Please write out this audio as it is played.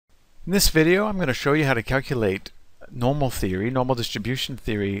In this video, I'm going to show you how to calculate normal distribution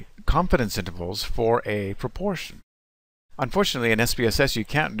theory confidence intervals for a proportion. Unfortunately, in SPSS, you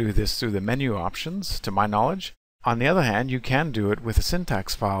can't do this through the menu options, to my knowledge. On the other hand, you can do it with a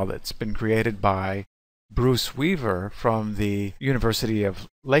syntax file that's been created by Bruce Weaver from the University of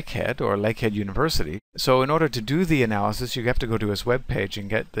Lakehead, or Lakehead University. So in order to do the analysis, you have to go to his webpage and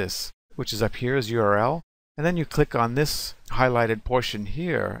get this, which is up here as URL. And then you click on this highlighted portion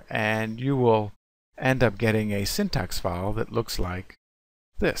here, and you will end up getting a syntax file that looks like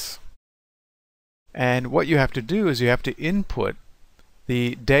this. And what you have to do is you have to input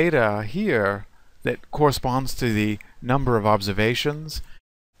the data here that corresponds to the number of observations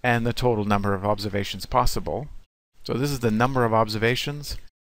and the total number of observations possible. So this is the number of observations,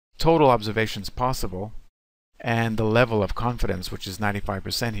 total observations possible, and the level of confidence, which is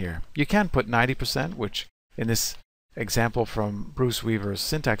 95% here. You can put 90%, which in this example from Bruce Weaver's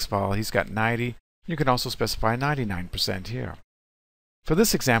syntax file, he's got 90. You can also specify 99% here. For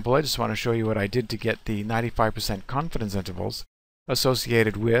this example, I just want to show you what I did to get the 95% confidence intervals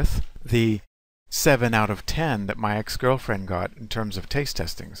associated with the 7 out of 10 that my ex-girlfriend got in terms of taste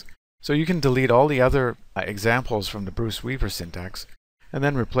testings. So you can delete all the other examples from the Bruce Weaver syntax and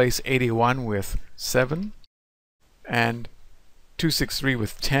then replace 81 with 7 and 263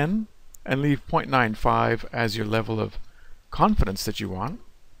 with 10 and leave 0.95 as your level of confidence that you want.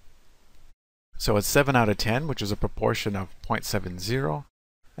 So it's 7 out of 10, which is a proportion of 0.70,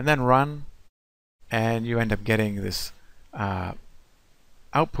 and then run, and you end up getting this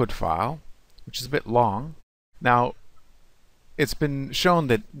output file, which is a bit long. Now, it's been shown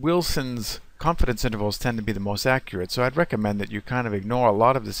that Wilson's confidence intervals tend to be the most accurate, so I'd recommend that you kind of ignore a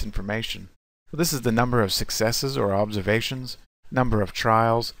lot of this information. So this is the number of successes or observations, number of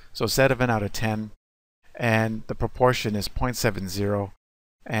trials, so 7 out of 10, and the proportion is 0.70,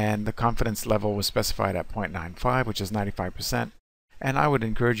 and the confidence level was specified at 0.95, which is 95%. And I would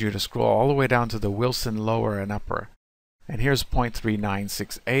encourage you to scroll all the way down to the Wilson lower and upper. And here's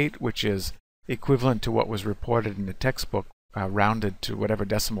 0.3968, which is equivalent to what was reported in the textbook, rounded to whatever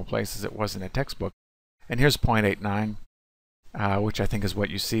decimal places it was in the textbook. And here's 0.89, which I think is what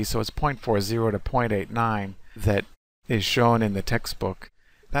you see. So it's 0.40 to 0.89 that is shown in the textbook.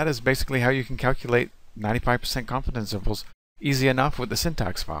 That is basically how you can calculate 95% confidence intervals. Easy enough with the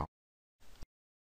syntax file.